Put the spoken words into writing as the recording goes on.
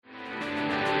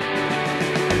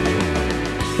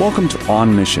Welcome to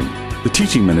On Mission, the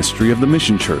teaching ministry of the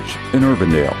Mission Church in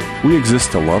Urbandale. We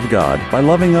exist to love God by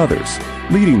loving others,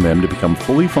 leading them to become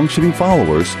fully functioning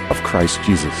followers of Christ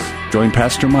Jesus. Join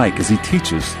Pastor Mike as he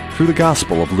teaches through the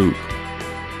Gospel of Luke.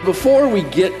 Before we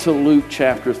get to Luke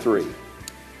chapter 3,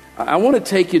 I want to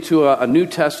take you to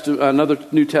another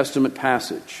New Testament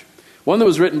passage. One that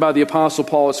was written by the Apostle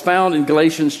Paul. It's found in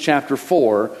Galatians chapter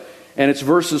 4, and it's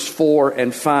verses 4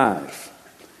 and 5.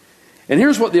 And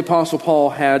here's what the Apostle Paul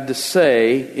had to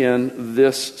say in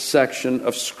this section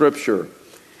of Scripture.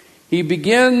 He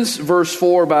begins verse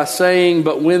 4 by saying,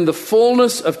 "But when the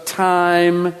fullness of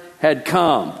time had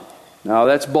come." Now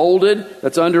that's bolded,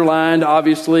 that's underlined.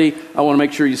 Obviously, I want to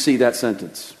make sure you see that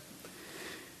sentence.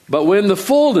 "But when the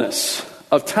fullness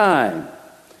of time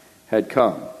had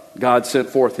come, God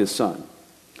sent forth His Son,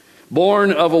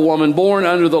 born of a woman, born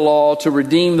under the law, to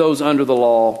redeem those under the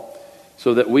law,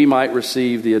 so that we might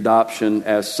receive the adoption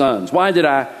as sons." Why did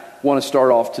I want to start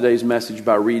off today's message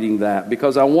by reading that?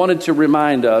 Because I wanted to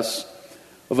remind us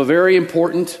of a very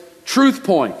important truth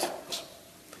point.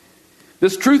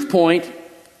 This truth point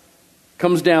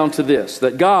comes down to this,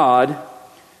 that God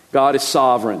is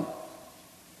sovereign.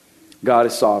 God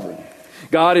is sovereign.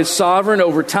 God is sovereign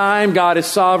over time. God is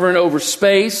sovereign over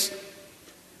space.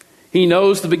 He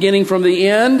knows the beginning from the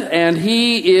end, and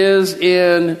He is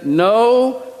in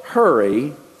no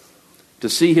hurry to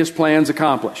see His plans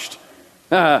accomplished.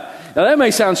 Now that may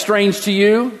sound strange to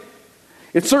you.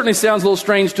 It certainly sounds a little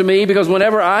strange to me, because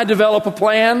whenever I develop a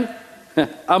plan,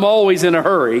 I'm always in a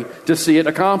hurry to see it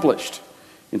accomplished.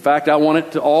 In fact, I want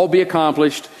it to all be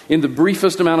accomplished in the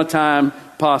briefest amount of time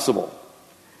possible.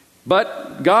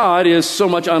 But God is so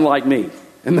much unlike me,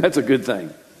 and that's a good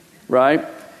thing, right?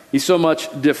 He's so much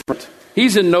different.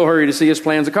 He's in no hurry to see His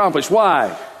plans accomplished.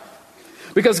 Why?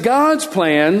 Because God's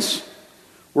plans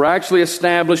were actually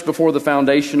established before the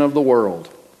foundation of the world.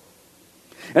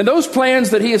 And those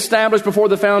plans that He established before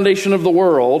the foundation of the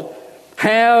world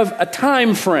have a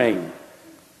time frame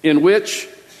in which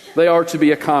they are to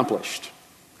be accomplished.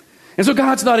 And so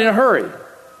God's not in a hurry,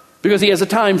 because He has a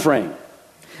time frame.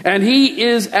 And He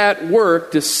is at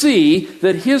work to see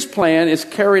that His plan is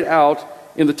carried out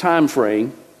in the time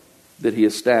frame that He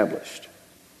established.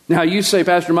 Now you say,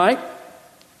 "Pastor Mike,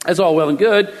 that's all well and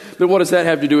good, but what does that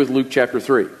have to do with Luke chapter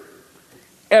 3?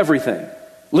 Everything.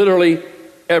 Literally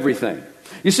everything.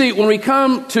 You see, when we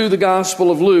come to the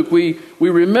Gospel of Luke, we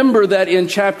remember that in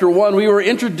chapter 1, we were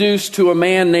introduced to a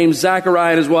man named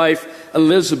Zachariah and his wife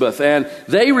Elizabeth, and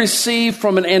they received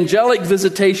from an angelic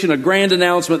visitation a grand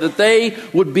announcement that they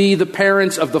would be the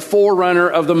parents of the forerunner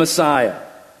of the Messiah.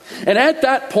 And at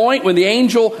that point, when the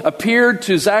angel appeared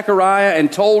to Zachariah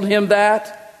and told him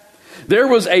that, there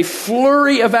was a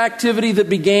flurry of activity that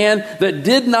began that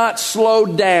did not slow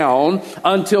down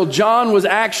until John was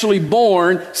actually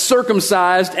born,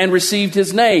 circumcised, and received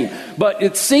his name. But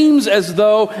it seems as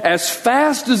though as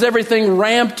fast as everything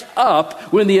ramped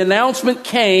up when the announcement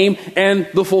came and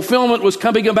the fulfillment was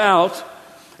coming about,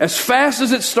 as fast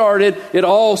as it started, it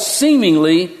all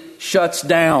seemingly shuts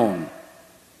down.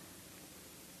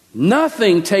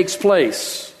 Nothing takes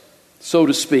place, so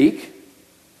to speak,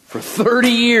 for 30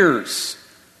 years.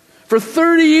 For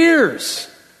 30 years.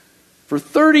 For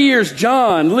 30 years,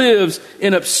 John lives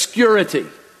in obscurity.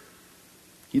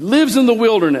 He lives in the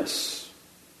wilderness,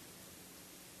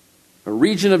 a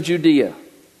region of Judea.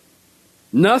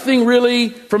 Nothing really,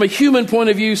 from a human point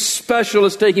of view, special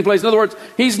is taking place. In other words,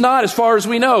 he's not, as far as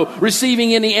we know,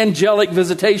 receiving any angelic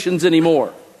visitations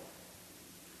anymore.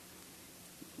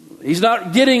 He's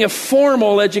not getting a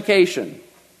formal education.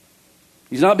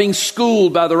 He's not being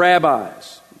schooled by the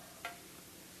rabbis.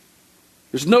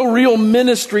 There's no real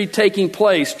ministry taking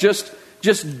place, just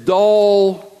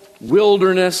dull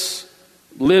wilderness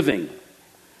living.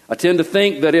 I tend to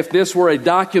think that if this were a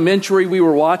documentary we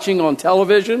were watching on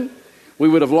television, we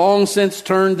would have long since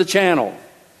turned the channel.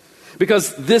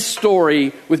 Because this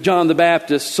story with John the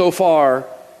Baptist so far,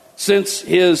 since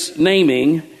his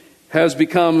naming, has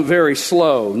become very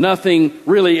slow. Nothing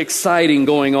really exciting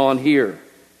going on here.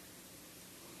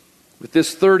 With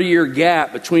this 30-year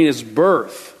gap between his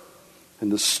birth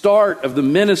and the start of the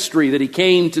ministry that he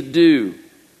came to do,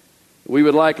 we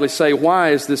would likely say,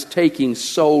 why is this taking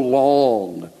so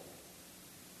long?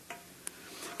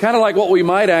 Kind of like what we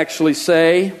might actually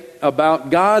say about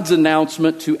God's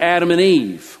announcement to Adam and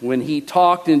Eve when He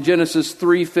talked in Genesis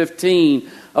 3:15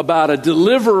 about a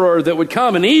deliverer that would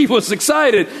come, and Eve was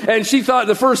excited, and she thought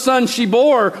the first son she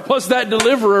bore was that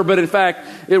deliverer, but in fact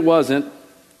it wasn't.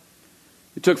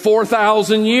 It took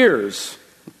 4,000 years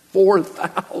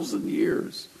 4,000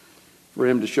 years for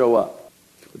Him to show up.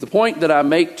 But the point that I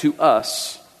make to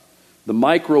us the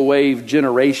microwave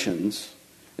generations.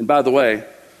 And by the way,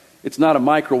 it's not a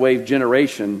microwave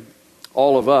generation.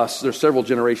 All of us, there's several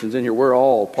generations in here, we're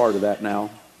all part of that now.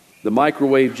 The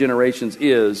microwave generations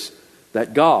is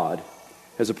that God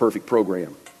has a perfect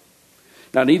program.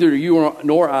 Now, neither you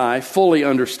nor I fully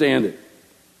understand it,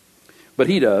 but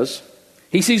He does.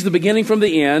 He sees the beginning from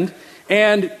the end,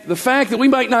 and the fact that we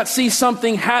might not see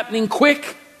something happening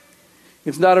quick,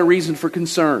 it's not a reason for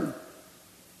concern.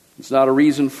 It's not a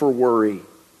reason for worry.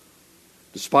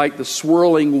 Despite the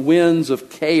swirling winds of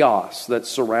chaos that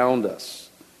surround us,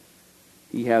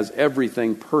 He has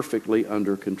everything perfectly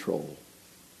under control.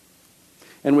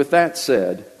 And with that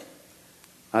said,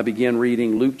 I begin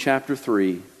reading Luke chapter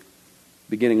 3,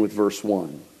 beginning with verse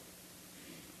 1.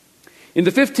 In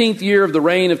the 15th year of the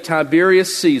reign of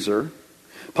Tiberius Caesar,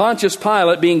 Pontius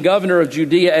Pilate being governor of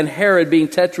Judea, and Herod being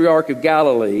tetrarch of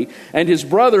Galilee, and his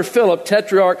brother Philip,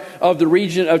 tetrarch of the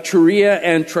region of Turea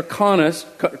and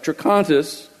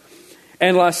Trachonitis,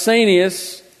 and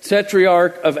Lysanias,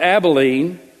 tetrarch of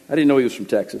Abilene. I didn't know he was from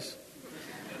Texas.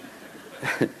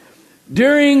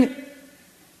 During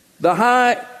the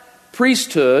high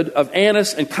priesthood of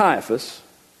Annas and Caiaphas,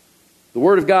 the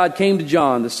word of God came to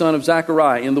John, the son of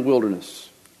Zechariah, in the wilderness.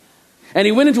 And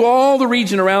he went into all the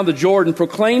region around the Jordan,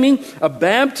 proclaiming a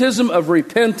baptism of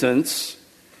repentance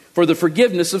for the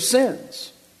forgiveness of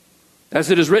sins. As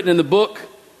it is written in the book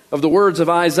of the words of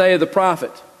Isaiah the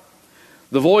prophet,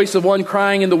 the voice of one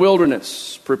crying in the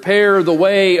wilderness, prepare the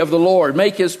way of the Lord,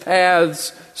 make His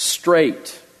paths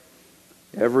straight.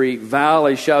 Every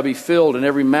valley shall be filled, and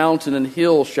every mountain and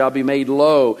hill shall be made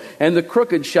low, and the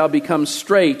crooked shall become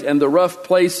straight, and the rough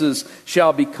places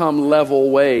shall become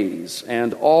level ways,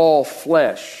 and all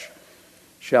flesh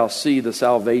shall see the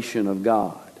salvation of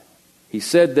God. He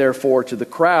said, therefore, to the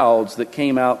crowds that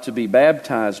came out to be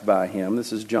baptized by Him,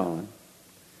 this is John,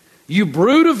 you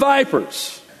brood of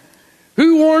vipers,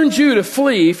 who warned you to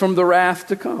flee from the wrath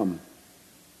to come?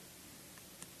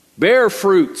 Bear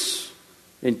fruits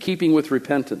in keeping with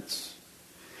repentance.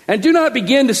 And do not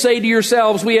begin to say to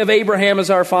yourselves, we have Abraham as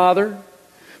our father.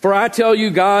 For I tell you,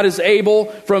 God is able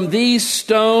from these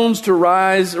stones to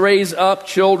raise up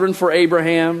children for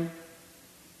Abraham.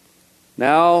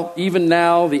 Even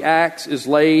now, the axe is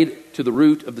laid to the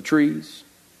root of the trees.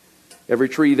 Every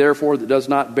tree, therefore, that does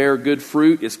not bear good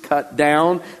fruit is cut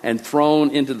down and thrown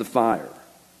into the fire.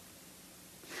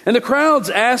 And the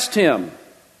crowds asked Him,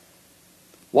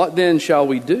 what then shall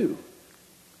we do?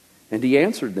 And He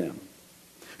answered them,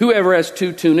 whoever has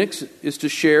 2 tunics is to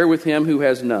share with him who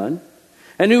has none,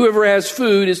 and whoever has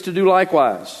food is to do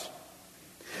likewise.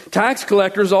 Tax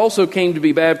collectors also came to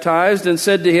be baptized and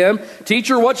said to Him,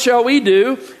 Teacher, what shall we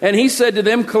do? And He said to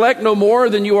them, collect no more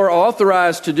than you are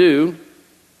authorized to do.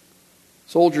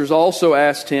 Soldiers also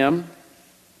asked Him,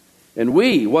 and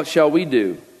we, what shall we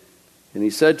do? And He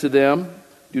said to them,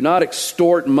 do not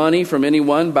extort money from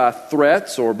anyone by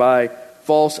threats or by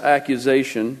false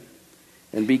accusation,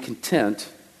 and be content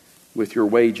with your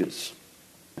wages.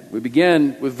 We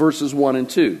begin with verses 1 and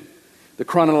 2, the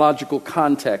chronological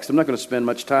context. I'm not going to spend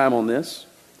much time on this.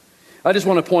 I just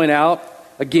want to point out,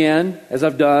 again, as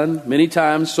I've done many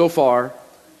times so far,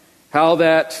 how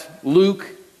that Luke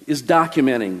is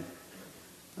documenting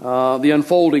the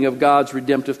unfolding of God's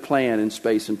redemptive plan in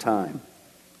space and time.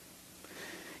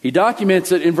 He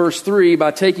documents it in verse 3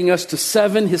 by taking us to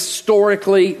 7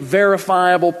 historically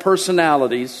verifiable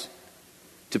personalities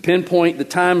to pinpoint the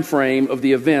time frame of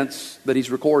the events that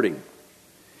he's recording.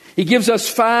 He gives us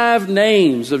 5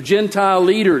 names of Gentile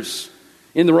leaders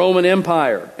in the Roman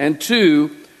Empire and 2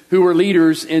 who were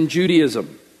leaders in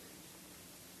Judaism.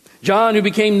 John, who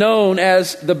became known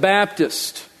as the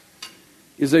Baptist,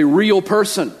 is a real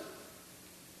person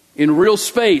in real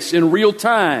space, in real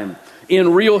time,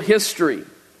 in real history.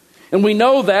 And we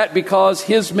know that because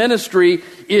his ministry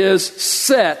is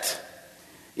set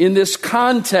in this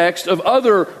context of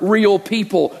other real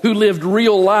people who lived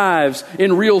real lives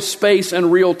in real space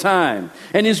and real time.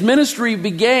 And his ministry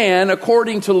began,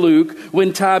 according to Luke,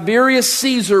 when Tiberius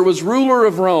Caesar was ruler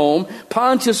of Rome,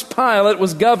 Pontius Pilate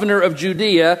was governor of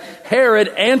Judea, Herod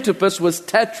Antipas was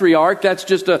tetrarch, that's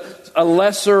just a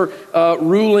lesser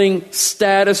ruling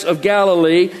status of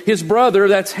Galilee. His brother,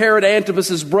 that's Herod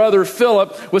Antipas' brother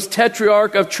Philip, was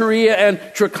tetrarch of Turea and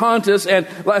Trachonitis, and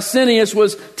Lysanias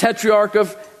was tetrarch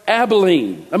of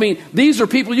Abilene. I mean, these are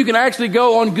people you can actually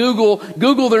go on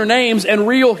Google their names, and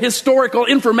real historical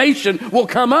information will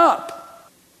come up.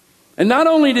 And not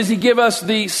only does he give us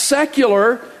the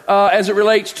secular, as it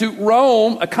relates to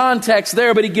Rome, a context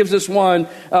there, but he gives us one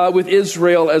with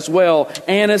Israel as well.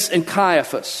 Annas and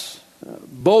Caiaphas,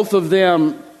 both of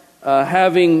them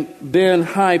having been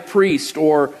high priest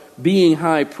or being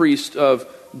high priest of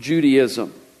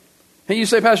Judaism. And you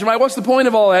say, Pastor Mike, what's the point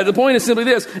of all that? The point is simply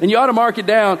this, and you ought to mark it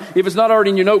down if it's not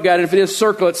already in your note guide, and if it is,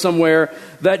 circle it somewhere,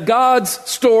 that God's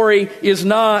story is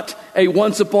not a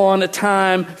once upon a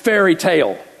time fairy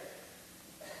tale.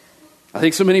 I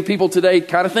think so many people today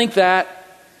kind of think that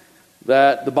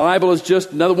the Bible is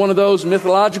just another one of those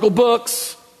mythological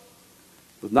books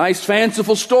with nice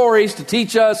fanciful stories to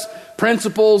teach us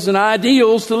principles and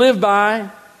ideals to live by.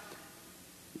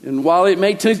 And while it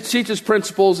may teach us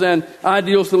principles and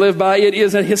ideals to live by, it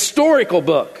is a historical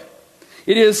book.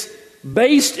 It is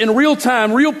based in real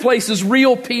time, real places,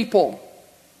 real people.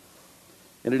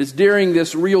 And it is during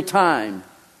this real time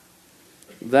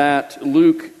that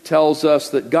Luke tells us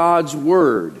that God's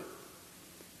Word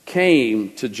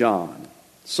came to John,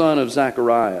 son of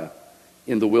Zechariah,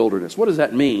 in the wilderness. What does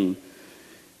that mean?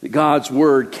 That God's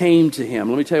Word came to him.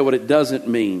 Let me tell you what it doesn't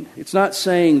mean. It's not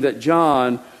saying that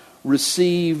John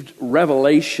received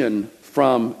revelation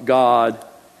from God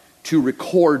to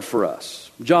record for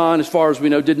us. John, as far as we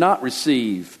know, did not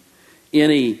receive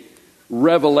any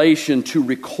revelation to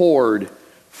record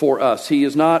for us. He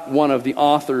is not one of the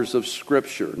authors of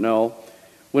Scripture. No.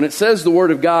 When it says the Word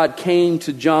of God came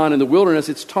to John in the wilderness,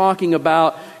 it's talking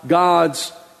about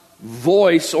God's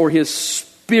voice or His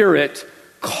Spirit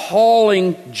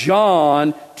calling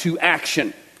John to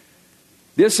action.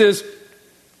 This is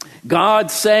God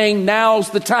saying, now's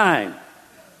the time.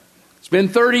 It's been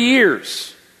 30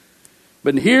 years.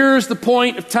 But here's the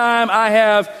point of time I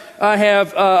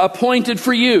have appointed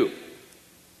for you.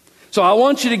 So I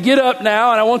want you to get up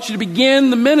now and I want you to begin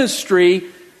the ministry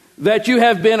that you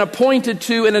have been appointed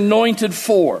to and anointed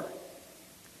for.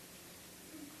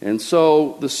 And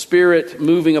so the Spirit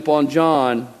moving upon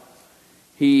John,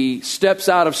 he steps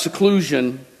out of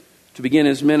seclusion to begin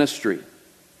his ministry.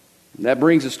 And that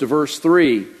brings us to verse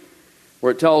 3.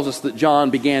 Where it tells us that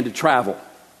John began to travel.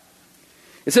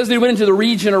 It says that he went into the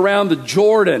region around the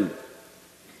Jordan.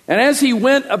 And as he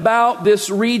went about this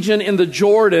region in the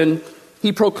Jordan,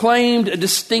 he proclaimed a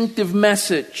distinctive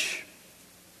message.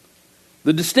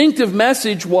 The distinctive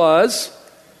message was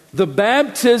the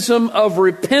baptism of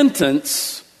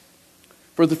repentance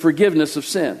for the forgiveness of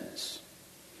sins.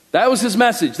 That was his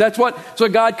message. So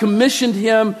God commissioned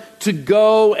him to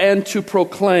go and to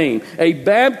proclaim a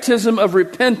baptism of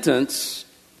repentance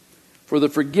for the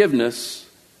forgiveness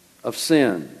of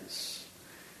sins.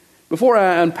 Before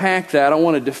I unpack that, I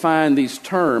want to define these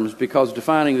terms, because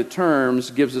defining the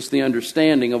terms gives us the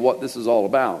understanding of what this is all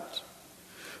about.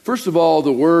 First of all,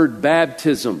 the word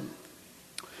baptism.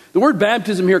 The word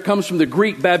baptism here comes from the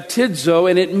Greek baptizo,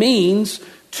 and it means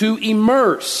to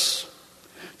immerse.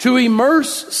 To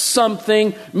immerse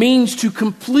something means to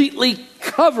completely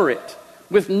cover it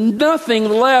with nothing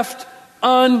left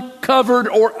uncovered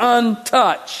or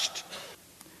untouched.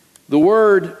 The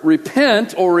word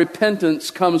repent or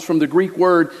repentance comes from the Greek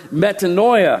word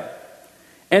metanoia,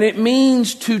 and it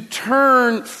means to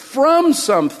turn from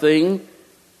something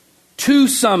to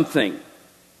something.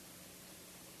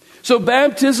 So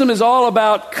baptism is all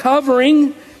about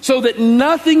covering so that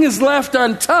nothing is left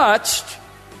untouched.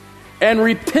 And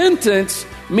repentance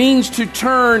means to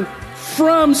turn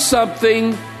from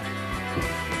something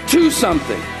to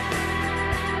something.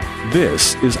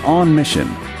 This is On Mission.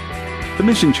 The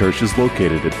Mission Church is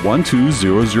located at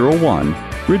 12001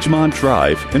 Ridgemont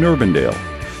Drive in Urbandale.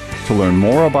 To learn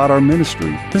more about our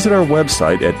ministry, visit our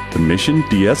website at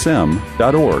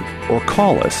themissiondsm.org or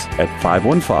call us at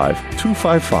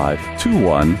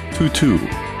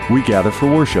 515-255-2122. We gather for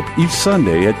worship each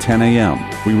Sunday at 10 a.m.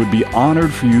 We would be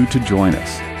honored for you to join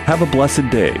us. Have a blessed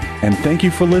day, and thank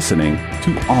you for listening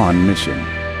to On Mission.